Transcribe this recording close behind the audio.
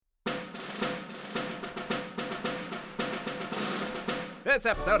This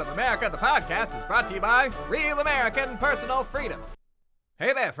episode of America the Podcast is brought to you by Real American Personal Freedom.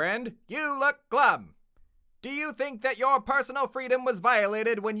 Hey there, friend. You look glum. Do you think that your personal freedom was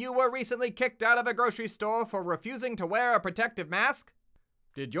violated when you were recently kicked out of a grocery store for refusing to wear a protective mask?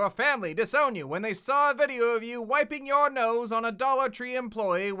 Did your family disown you when they saw a video of you wiping your nose on a Dollar Tree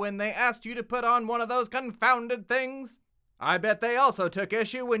employee when they asked you to put on one of those confounded things? I bet they also took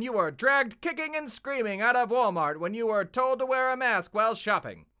issue when you were dragged kicking and screaming out of Walmart when you were told to wear a mask while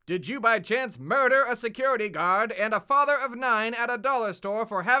shopping. Did you by chance murder a security guard and a father of 9 at a dollar store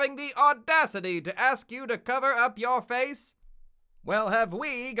for having the audacity to ask you to cover up your face? Well, have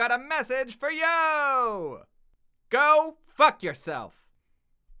we got a message for you! Go fuck yourself!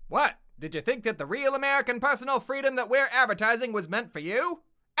 What? Did you think that the real American personal freedom that we're advertising was meant for you?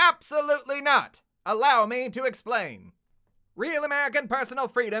 Absolutely not! Allow me to explain. Real American Personal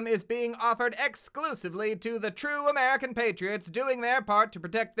Freedom is being offered exclusively to the true American patriots doing their part to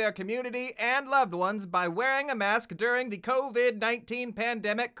protect their community and loved ones by wearing a mask during the COVID-19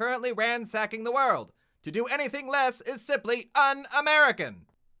 pandemic currently ransacking the world. To do anything less is simply un-American.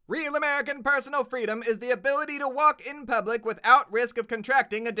 Real American Personal Freedom is the ability to walk in public without risk of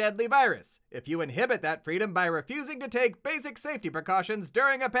contracting a deadly virus. If you inhibit that freedom by refusing to take basic safety precautions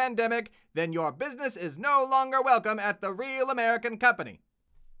during a pandemic, then your business is no longer welcome at the Real American Company.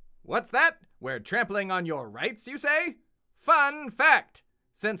 What's that? We're trampling on your rights, you say? Fun fact!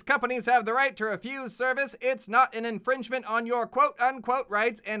 Since companies have the right to refuse service, it's not an infringement on your quote-unquote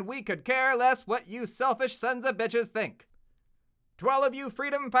rights, and we could care less what you selfish sons of bitches think. To all of you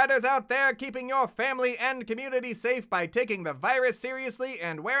freedom fighters out there keeping your family and community safe by taking the virus seriously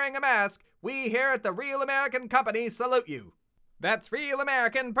and wearing a mask, we here at the Real American Company salute you. That's Real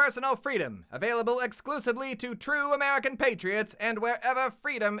American Personal Freedom, available exclusively to true American patriots and wherever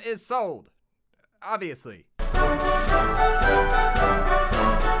freedom is sold. Obviously.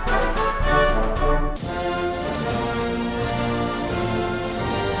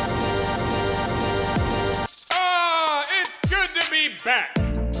 Be back.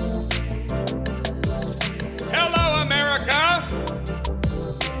 Hello, America.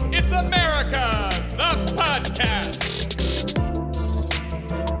 It's America, the podcast.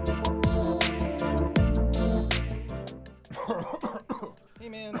 Hey,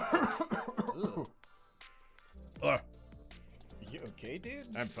 man. You okay, dude?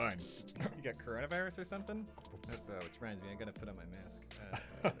 I'm fine. You got coronavirus or something? Which reminds me, I gotta put on my mask.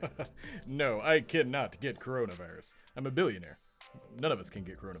 No, I cannot get coronavirus. I'm a billionaire. None of us can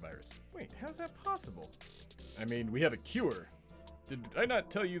get coronavirus. Wait, how's that possible? I mean, we have a cure. Did I not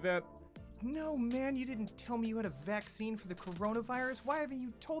tell you that? No, man, you didn't tell me you had a vaccine for the coronavirus. Why haven't you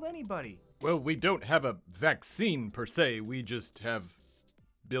told anybody? Well, we don't have a vaccine per se. We just have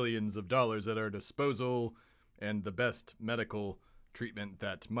billions of dollars at our disposal and the best medical treatment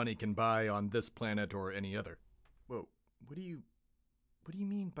that money can buy on this planet or any other. Whoa, what do you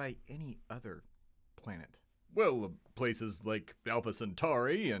mean by any other planet? Well, places like Alpha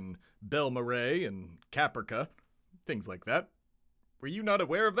Centauri and Belmaray and Caprica, things like that. Were you not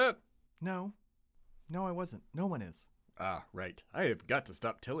aware of that? No, I wasn't. No one is. Ah, right. I have got to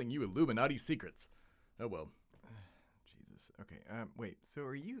stop telling you Illuminati secrets. Oh well. Jesus. Okay, wait, so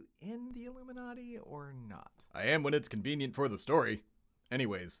are you in the Illuminati or not? I am when it's convenient for the story.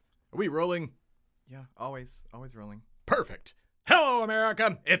 Anyways, are we rolling? Yeah, always rolling. Perfect. Hello,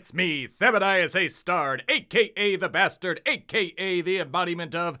 America! It's me, Thebadias A. Stard, a.k.a. the Bastard, a.k.a. the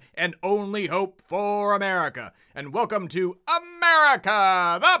embodiment of and only hope for America. And welcome to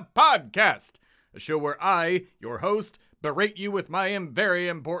America, the Podcast, a show where I, your host, berate you with my very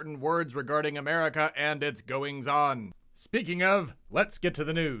important words regarding America and its goings-on. Speaking of, let's get to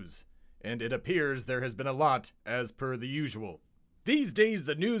the news. And it appears there has been a lot, as per the usual. These days,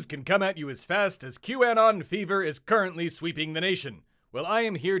 the news can come at you as fast as QAnon fever is currently sweeping the nation. Well, I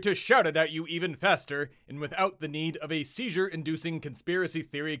am here to shout it at you even faster and without the need of a seizure-inducing conspiracy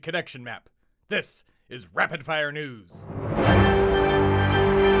theory connection map. This is Rapid Fire News.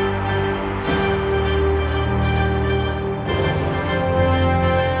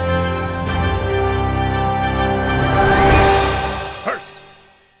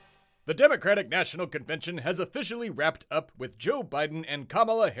 The Democratic National Convention has officially wrapped up with Joe Biden and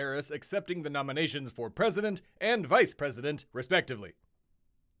Kamala Harris accepting the nominations for president and vice president, respectively.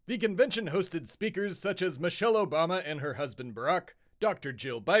 The convention hosted speakers such as Michelle Obama and her husband Barack, Dr.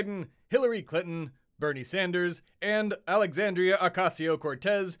 Jill Biden, Hillary Clinton, Bernie Sanders, and Alexandria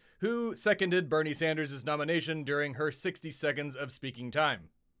Ocasio-Cortez, who seconded Bernie Sanders' nomination during her 60 seconds of speaking time.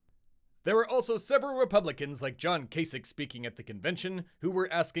 There were also several Republicans like John Kasich speaking at the convention who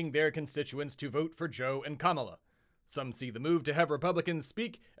were asking their constituents to vote for Joe and Kamala. Some see the move to have Republicans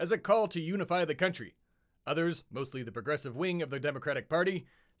speak as a call to unify the country. Others, mostly the progressive wing of the Democratic Party,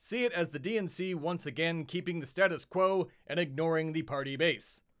 see it as the DNC once again keeping the status quo and ignoring the party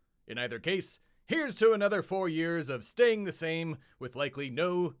base. In either case, here's to another 4 years of staying the same with likely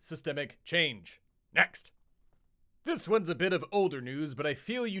no systemic change. Next. This one's a bit of older news, but I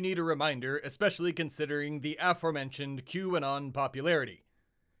feel you need a reminder, especially considering the aforementioned QAnon popularity.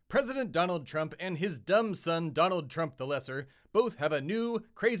 President Donald Trump and his dumb son Donald Trump the Lesser both have a new,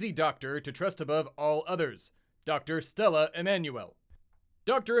 crazy doctor to trust above all others, Dr. Stella Immanuel.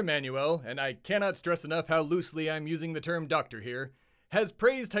 Dr. Immanuel, and I cannot stress enough how loosely I'm using the term doctor here, has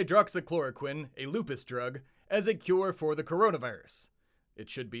praised hydroxychloroquine, a lupus drug, as a cure for the coronavirus. It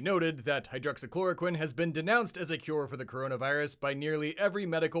should be noted that hydroxychloroquine has been denounced as a cure for the coronavirus by nearly every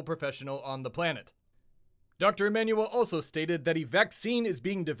medical professional on the planet. Dr. Immanuel also stated that a vaccine is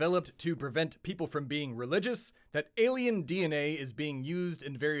being developed to prevent people from being religious, that alien DNA is being used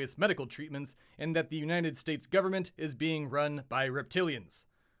in various medical treatments, and that the United States government is being run by reptilians.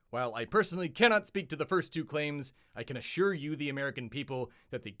 While I personally cannot speak to the first two claims, I can assure you, the American people,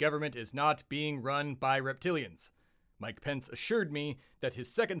 that the government is not being run by reptilians. Mike Pence assured me that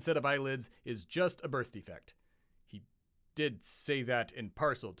his second set of eyelids is just a birth defect. He did say that in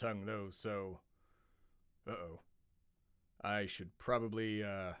parcel tongue, though, so... Uh-oh. I should probably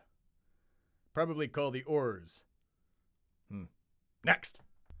call the Orrs. Next.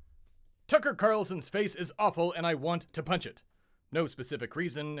 Tucker Carlson's face is awful and I want to punch it. No specific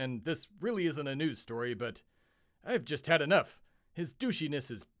reason, and this really isn't a news story, but I've just had enough. His douchiness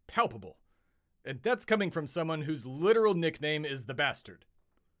is palpable. And that's coming from someone whose literal nickname is the Bastard.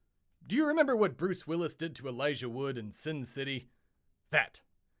 Do you remember what Bruce Willis did to Elijah Wood in Sin City?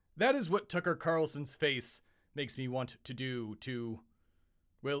 That is what Tucker Carlson's face makes me want to do to,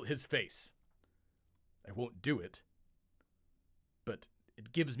 well, his face. I won't do it, but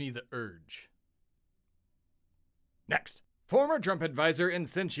it gives me the urge. Next. Former Trump advisor and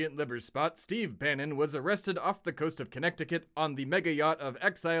sentient liver spot Steve Bannon was arrested off the coast of Connecticut on the mega yacht of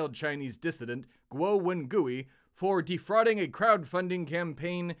exiled Chinese dissident Guo Wengui for defrauding a crowdfunding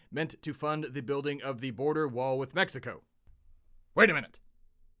campaign meant to fund the building of the border wall with Mexico. Wait a minute.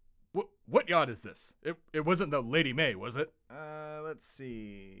 What yacht is this? It wasn't the Lady May, was it? Let's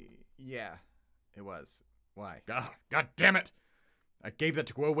see. Yeah, it was. Why? Oh, God damn it! I gave that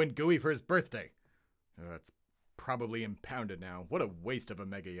to Guo Wengui for his birthday. It's probably impounded now. What a waste of a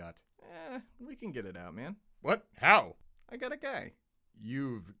mega yacht. We can get it out, man. What? How? I got a guy.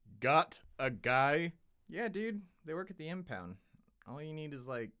 You've got a guy? Yeah, dude. They work at the impound. All you need is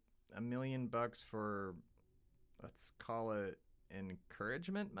like $1 million for, let's call it,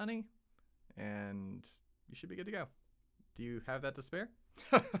 encouragement money, and you should be good to go. Do you have that to spare?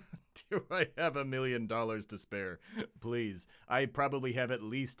 Do I have $1 million to spare? Please. I probably have at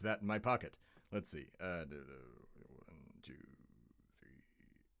least that in my pocket. Let's see. 1, 2,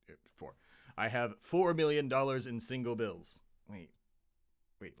 3, 4. I have $4 million in single bills. Wait,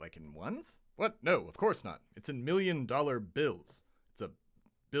 like in ones? What? No, of course not. It's in $1 million bills. It's a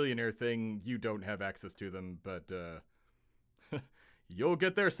billionaire thing. You don't have access to them, but, you'll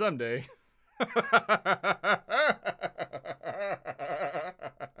get there someday.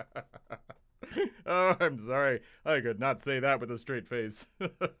 Oh, I'm sorry. I could not say that with a straight face.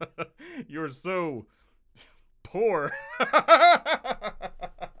 You're so poor.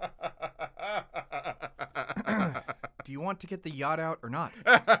 Do you want to get the yacht out or not?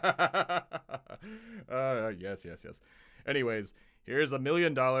 Yes. Anyways, here's $1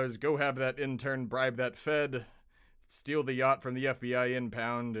 million. Go have that intern bribe that Fed, steal the yacht from the FBI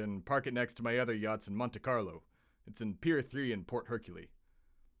impound, and park it next to my other yachts in Monte Carlo. It's in Pier 3 in Port Hercule.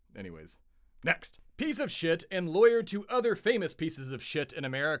 Anyways, next. Piece of shit and lawyer to other famous pieces of shit in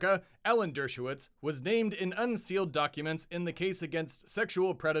America, Alan Dershowitz was named in unsealed documents in the case against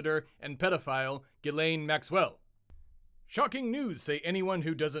sexual predator and pedophile Ghislaine Maxwell. Shocking news, say anyone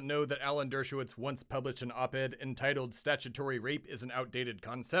who doesn't know that Alan Dershowitz once published an op-ed entitled "Statutory Rape is an Outdated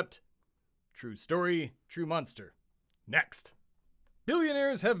Concept." True story, true monster. Next.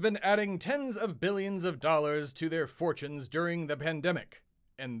 Billionaires have been adding tens of billions of dollars to their fortunes during the pandemic.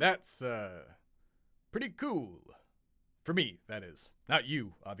 And that's, pretty cool. For me, that is. Not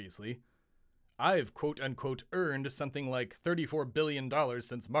you, obviously. I've quote-unquote earned something like $34 billion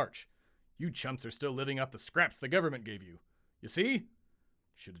since March. You chumps are still living off the scraps the government gave you. You see?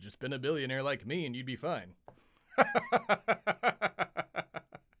 Should have just been a billionaire like me and you'd be fine.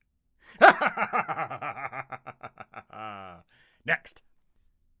 Next.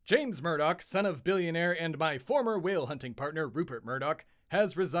 James Murdoch, son of billionaire and my former whale hunting partner Rupert Murdoch,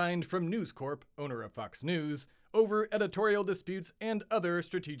 has resigned from News Corp, owner of Fox News, over editorial disputes and other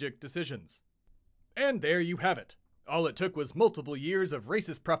strategic decisions. And there you have it. All it took was multiple years of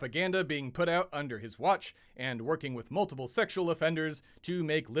racist propaganda being put out under his watch and working with multiple sexual offenders to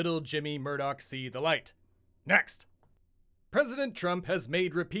make little Jimmy Murdoch see the light. Next. President Trump has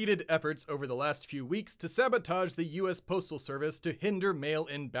made repeated efforts over the last few weeks to sabotage the U.S. Postal Service to hinder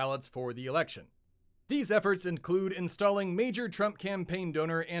mail-in ballots for the election. These efforts include installing major Trump campaign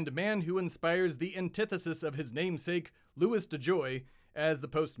donor and man who inspires the antithesis of his namesake, Louis DeJoy, as the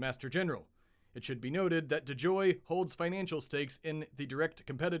Postmaster General. It should be noted that DeJoy holds financial stakes in the direct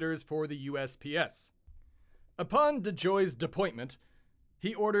competitors for the USPS. Upon DeJoy's appointment,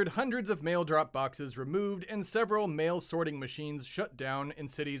 he ordered hundreds of mail drop boxes removed and several mail sorting machines shut down in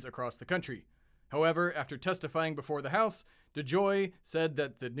cities across the country. However, after testifying before the House, DeJoy said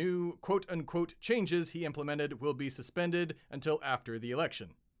that the new quote-unquote changes he implemented will be suspended until after the election.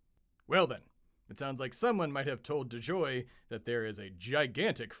 Well then, it sounds like someone might have told DeJoy that there is a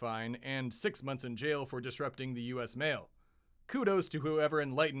gigantic fine and 6 months in jail for disrupting the U.S. mail. Kudos to whoever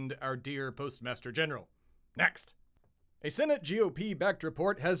enlightened our dear Postmaster General. Next. A Senate GOP-backed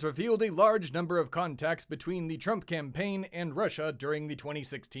report has revealed a large number of contacts between the Trump campaign and Russia during the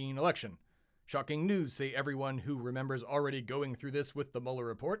 2016 election. Shocking news, say everyone who remembers already going through this with the Mueller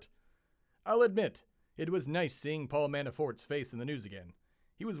report. I'll admit, it was nice seeing Paul Manafort's face in the news again.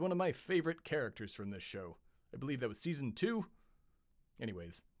 He was one of my favorite characters from this show. I believe that was season 2.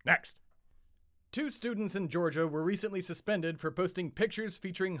 Anyways, next. 2 students in Georgia were recently suspended for posting pictures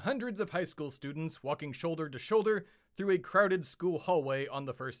featuring hundreds of high school students walking shoulder to shoulder through a crowded school hallway on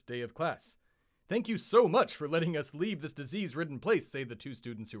the first day of class. Thank you so much for letting us leave this disease-ridden place, say the 2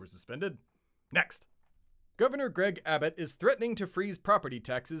 students who were suspended. Next. Governor Greg Abbott is threatening to freeze property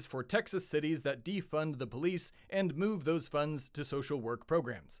taxes for Texas cities that defund the police and move those funds to social work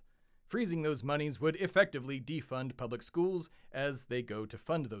programs. Freezing those monies would effectively defund public schools as they go to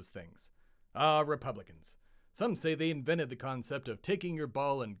fund those things. Ah, Republicans. Some say they invented the concept of taking your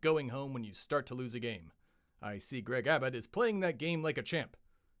ball and going home when you start to lose a game. I see Greg Abbott is playing that game like a champ.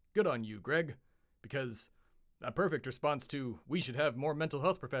 Good on you, Greg. Because a perfect response to we should have more mental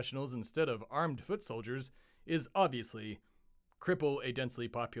health professionals instead of armed foot soldiers is obviously cripple a densely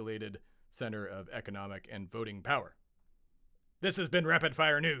populated center of economic and voting power. This has been Rapid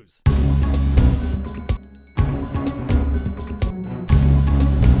Fire News.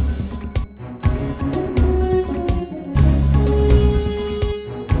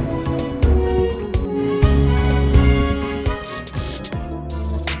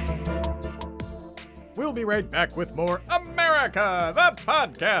 We'll be right back with more America, the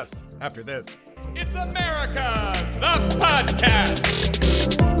podcast, after this. It's America, the podcast!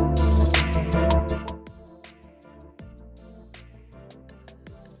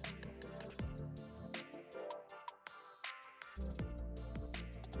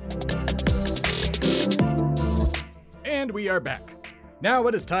 And we are back. Now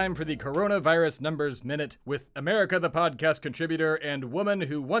it is time for the Coronavirus Numbers Minute with America the Podcast contributor and woman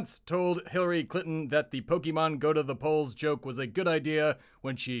who once told Hillary Clinton that the Pokemon go to the polls joke was a good idea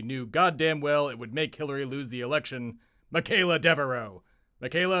when she knew goddamn well it would make Hillary lose the election, Michaela Devereaux.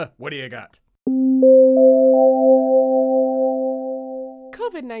 Michaela, what do you got?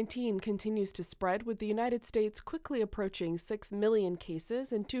 COVID-19 continues to spread, with the United States quickly approaching 6 million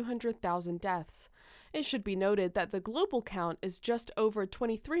cases and 200,000 deaths. It should be noted that the global count is just over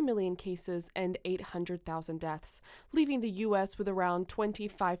 23 million cases and 800,000 deaths, leaving the U.S. with around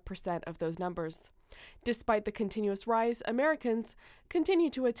 25% of those numbers. Despite the continuous rise, Americans continue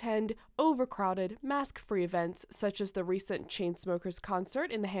to attend overcrowded, mask-free events such as the recent Chainsmokers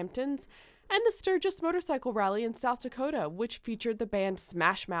concert in the Hamptons and the Sturgis motorcycle rally in South Dakota, which featured the band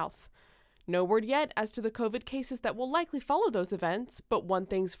Smash Mouth. No word yet as to the COVID cases that will likely follow those events, but one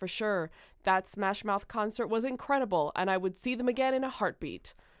thing's for sure, that Smash Mouth concert was incredible, and I would see them again in a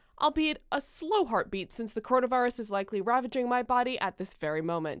heartbeat. Albeit a slow heartbeat, since the coronavirus is likely ravaging my body at this very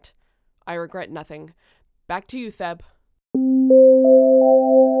moment. I regret nothing. Back to you, Theb.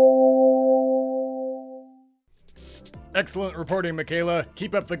 Excellent reporting, Michaela.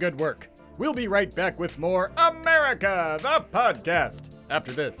 Keep up the good work. We'll be right back with more America, the podcast,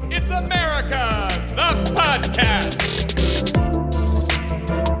 after this. It's America, the podcast!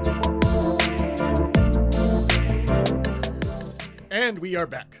 And we are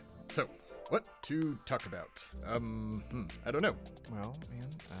back. So, what to talk about? I don't know. Well,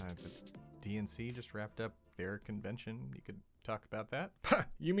 man, the DNC just wrapped up their convention. You could talk about that.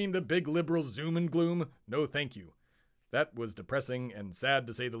 You mean the big liberal zoom and gloom? No, thank you. That was depressing and sad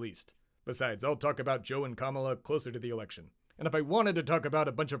to say the least. Besides, I'll talk about Joe and Kamala closer to the election. And if I wanted to talk about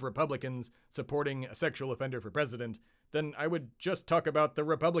a bunch of Republicans supporting a sexual offender for president, then I would just talk about the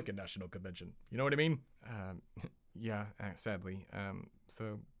Republican National Convention. You know what I mean? Yeah, sadly.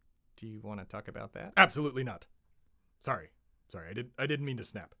 So do you want to talk about that? Absolutely not. Sorry, I didn't mean to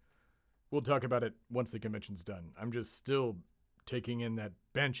snap. We'll talk about it once the convention's done. I'm just still taking in that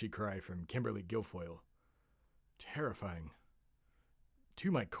banshee cry from Kimberly Guilfoyle. Terrifying. To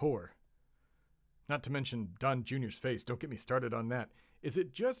my core. Not to mention Don Jr.'s face. Don't get me started on that. Is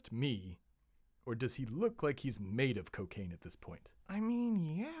it just me, or does he look like he's made of cocaine at this point? I mean,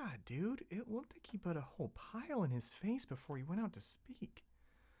 yeah, dude. It looked like he put a whole pile in his face before he went out to speak.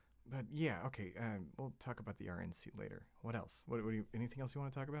 But yeah, okay, we'll talk about the RNC later. What else? Anything else you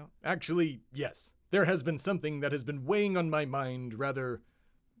want to talk about? Actually, yes. There has been something that has been weighing on my mind rather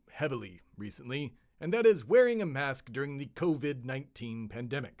heavily recently, and that is wearing a mask during the COVID-19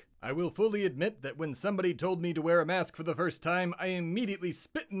 pandemic. I will fully admit that when somebody told me to wear a mask for the first time, I immediately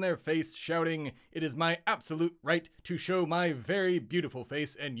spit in their face, shouting, "It is my absolute right to show my very beautiful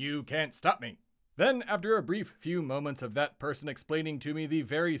face, and you can't stop me." Then, after a brief few moments of that person explaining to me the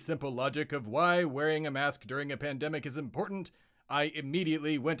very simple logic of why wearing a mask during a pandemic is important, I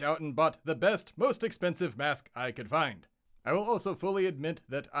immediately went out and bought the best, most expensive mask I could find. I will also fully admit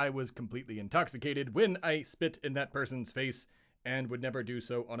that I was completely intoxicated when I spit in that person's face and would never do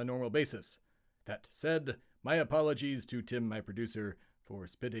so on a normal basis. That said, my apologies to Tim, my producer, for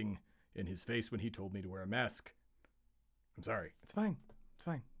spitting in his face when he told me to wear a mask. I'm sorry. It's fine.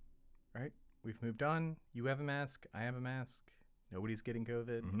 Right? We've moved on. You have a mask. I have a mask. Nobody's getting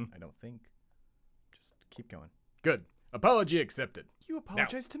COVID. I don't think. Just keep going. Good. Apology accepted. You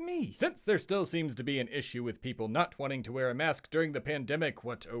apologize to me. Since there still seems to be an issue with people not wanting to wear a mask during the pandemic,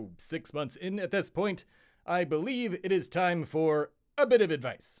 6 months in at this point, I believe it is time for a bit of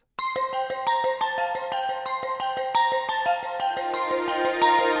advice.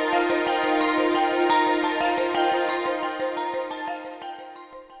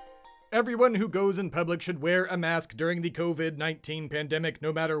 Everyone who goes in public should wear a mask during the COVID-19 pandemic,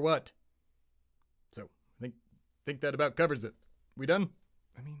 no matter what. So, I think that about covers it. We done?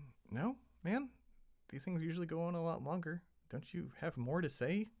 I mean, no, man. These things usually go on a lot longer. Don't you have more to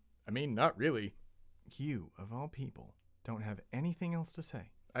say? I mean, not really. You, of all people, don't have anything else to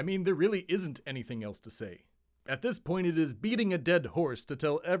say. I mean, there really isn't anything else to say. At this point, it is beating a dead horse to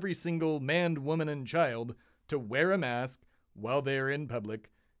tell every single man, woman, and child to wear a mask while they are in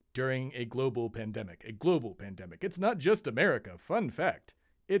public during a global pandemic. A global pandemic. It's not just America. Fun fact.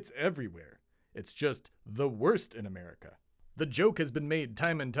 It's everywhere. It's just the worst in America. The joke has been made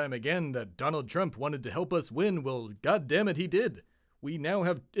time and time again that Donald Trump wanted to help us win. Well, goddammit, he did. We now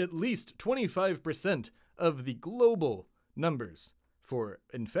have at least 25% of the global numbers for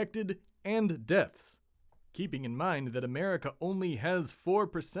infected and deaths, keeping in mind that America only has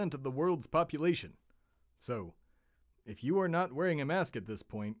 4% of the world's population. So, if you are not wearing a mask at this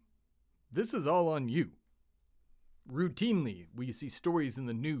point, this is all on you. Routinely, we see stories in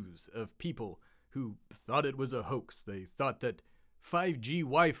the news of people who thought it was a hoax. They thought that 5G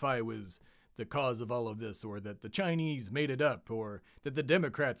Wi-Fi was the cause of all of this, or that the Chinese made it up, or that the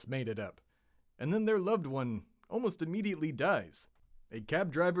Democrats made it up. And then their loved one almost immediately dies. A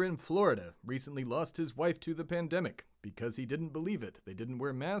cab driver in Florida recently lost his wife to the pandemic because he didn't believe it. They didn't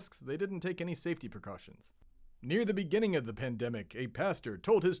wear masks. They didn't take any safety precautions. Near the beginning of the pandemic, a pastor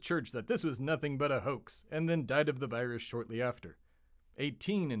told his church that this was nothing but a hoax, and then died of the virus shortly after. A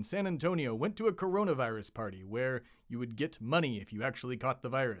teen in San Antonio went to a coronavirus party where you would get money if you actually caught the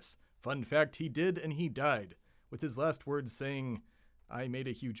virus. Fun fact, he did, and he died, with his last words saying, "I made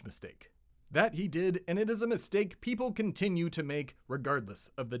a huge mistake." That he did, and it is a mistake people continue to make regardless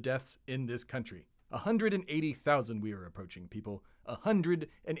of the deaths in this country. 180,000 we are approaching, people.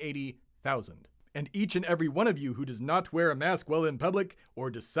 180,000. And each and every one of you who does not wear a mask while in public, or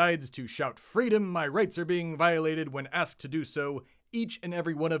decides to shout "freedom, my rights are being violated" when asked to do so, each and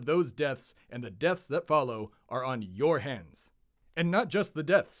every one of those deaths and the deaths that follow are on your hands. And not just the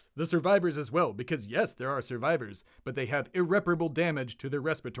deaths, the survivors as well, because yes, there are survivors, but they have irreparable damage to their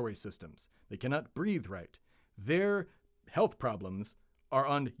respiratory systems. They cannot breathe right. Their health problems are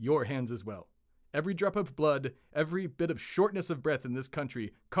on your hands as well. Every drop of blood, every bit of shortness of breath in this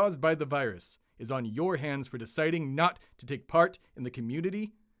country caused by the virus is on your hands for deciding not to take part in the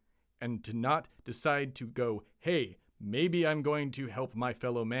community and to not decide to go, hey, maybe I'm going to help my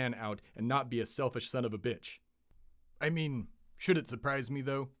fellow man out and not be a selfish son of a bitch. I mean, should it surprise me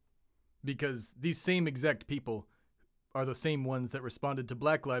though? Because these same exact people are the same ones that responded to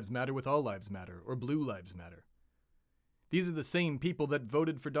Black Lives Matter with All Lives Matter or Blue Lives Matter. These are the same people that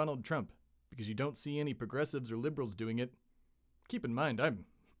voted for Donald Trump, because you don't see any progressives or liberals doing it. Keep in mind, I'm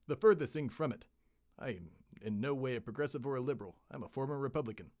the furthest thing from it. I am in no way a progressive or a liberal. I'm a former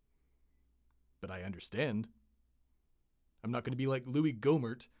Republican. But I understand. I'm not going to be like Louis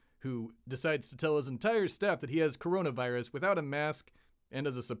Gohmert, who decides to tell his entire staff that he has coronavirus without a mask and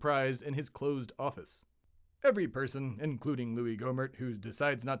as a surprise in his closed office. Every person, including Louis Gohmert, who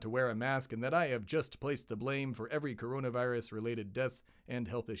decides not to wear a mask and that I have just placed the blame for every coronavirus-related death and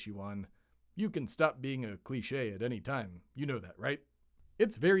health issue on, you can stop being a cliche at any time. You know that, right?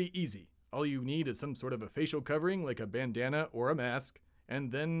 It's very easy. All you need is some sort of a facial covering like a bandana or a mask,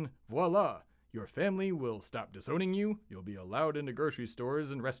 and then voila! Your family will stop disowning you, you'll be allowed into grocery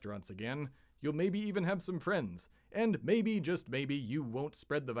stores and restaurants again, you'll maybe even have some friends, and maybe, just maybe, you won't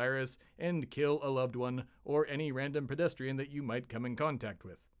spread the virus and kill a loved one or any random pedestrian that you might come in contact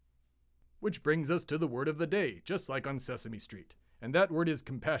with. Which brings us to the word of the day, just like on Sesame Street, and that word is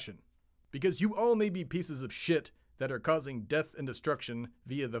compassion. Because you all may be pieces of shit that are causing death and destruction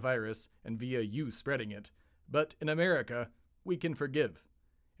via the virus and via you spreading it, but in America, we can forgive.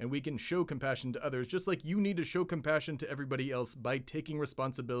 And we can show compassion to others just like you need to show compassion to everybody else by taking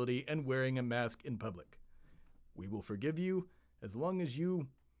responsibility and wearing a mask in public. We will forgive you as long as you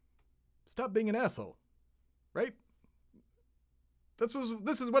stop being an asshole. Right? This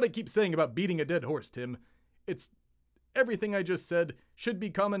is what I keep saying about beating a dead horse, Tim. It's everything I just said should be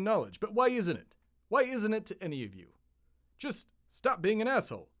common knowledge, but why isn't it? Why isn't it to any of you? Just stop being an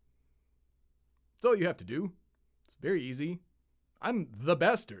asshole. That's all you have to do. It's very easy. I'm the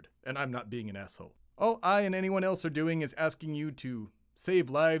bastard, and I'm not being an asshole. All I and anyone else are doing is asking you to save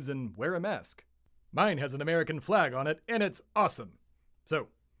lives and wear a mask. Mine has an American flag on it, and it's awesome. So,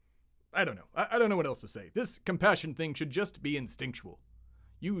 I don't know. I don't know what else to say. This compassion thing should just be instinctual.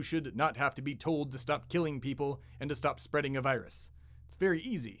 You should not have to be told to stop killing people and to stop spreading a virus. It's very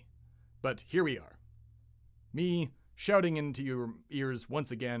easy. But here we are. Me shouting into your ears once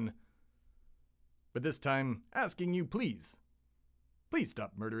again, but this time asking you please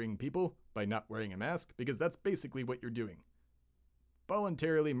stop murdering people by not wearing a mask, because that's basically what you're doing.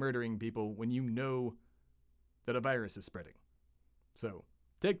 Voluntarily murdering people when you know that a virus is spreading. So,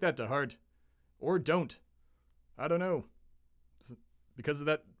 take that to heart. Or don't. I don't know. Because of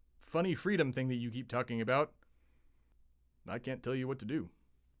that funny freedom thing that you keep talking about, I can't tell you what to do.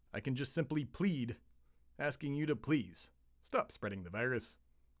 I can just simply plead, asking you to please stop spreading the virus.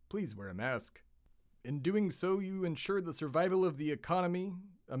 Please wear a mask. In doing so, you ensure the survival of the economy,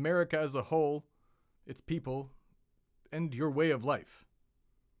 America as a whole, its people, and your way of life.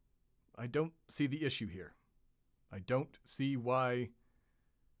 I don't see the issue here. I don't see why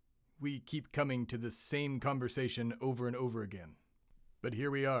we keep coming to the same conversation over and over again. But here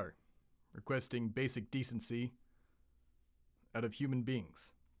we are, requesting basic decency out of human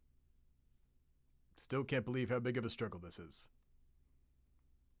beings. Still can't believe how big of a struggle this is.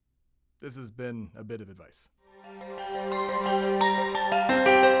 This has been a bit of advice.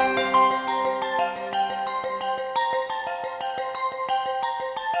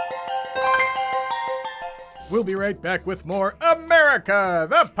 We'll be right back with more America,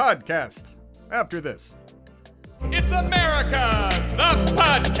 the podcast, after this. It's America, the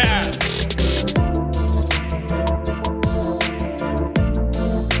podcast!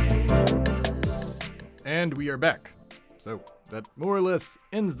 And we are back. So, that more or less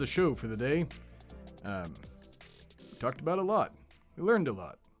ends the show for the day. We talked about a lot. We learned a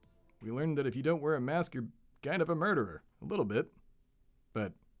lot. We learned that if you don't wear a mask, you're kind of a murderer. A little bit.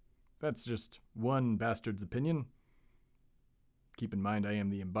 But that's just one bastard's opinion. Keep in mind, I am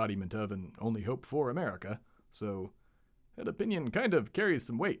the embodiment of and only hope for America, so that opinion kind of carries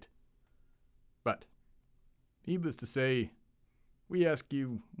some weight. But, needless to say, we ask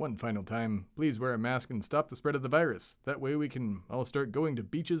you one final time, please wear a mask and stop the spread of the virus. That way we can all start going to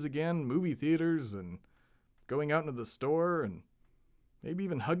beaches again, movie theaters, and going out into the store, and maybe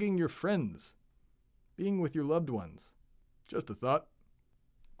even hugging your friends, being with your loved ones. Just a thought.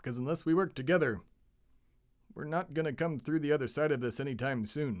 Because unless we work together, we're not going to come through the other side of this anytime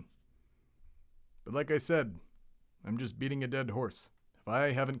soon. But like I said, I'm just beating a dead horse. If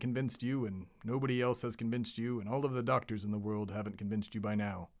I haven't convinced you, and nobody else has convinced you, and all of the doctors in the world haven't convinced you by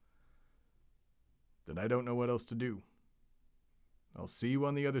now, then I don't know what else to do. I'll see you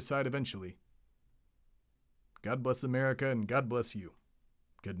on the other side eventually. God bless America, and God bless you.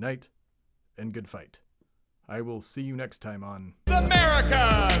 Good night, and good fight. I will see you next time on America,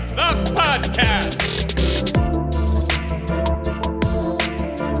 the podcast!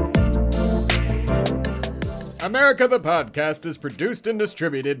 America the Podcast is produced and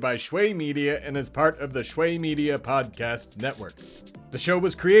distributed by Shway Media and is part of the Shway Media Podcast Network. The show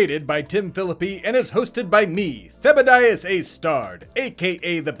was created by Tim Philippi and is hosted by me, Thebadias A. Stard,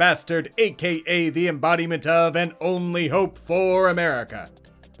 aka The Bastard, aka the embodiment of and only hope for America.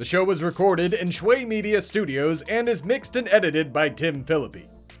 The show was recorded in Shway Media Studios and is mixed and edited by Tim Philippi.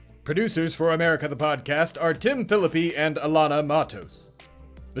 Producers for America the Podcast are Tim Philippi and Alana Matos.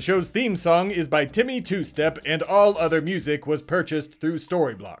 The show's theme song is by Timmy Two Step, and all other music was purchased through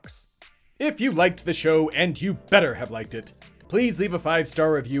Storyblocks. If you liked the show, and you better have liked it, please leave a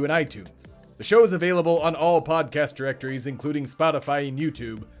 5-star review in iTunes. The show is available on all podcast directories, including Spotify and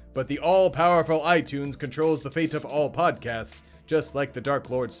YouTube, but the all-powerful iTunes controls the fate of all podcasts, just like the Dark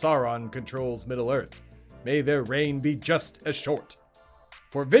Lord Sauron controls Middle-earth. May their reign be just as short.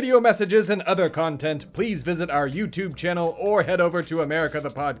 For video messages and other content, please visit our YouTube channel or head over to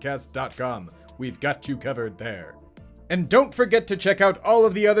americathepodcast.com. We've got you covered there. And don't forget to check out all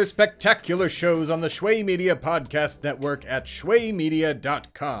of the other spectacular shows on the Shway Media Podcast Network at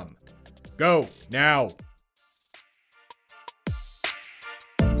shwaymedia.com. Go, now!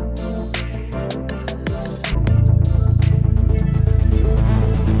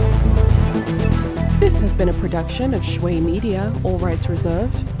 This has been a production of Shway Media, all rights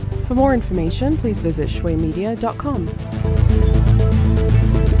reserved. For more information, please visit shwaymedia.com.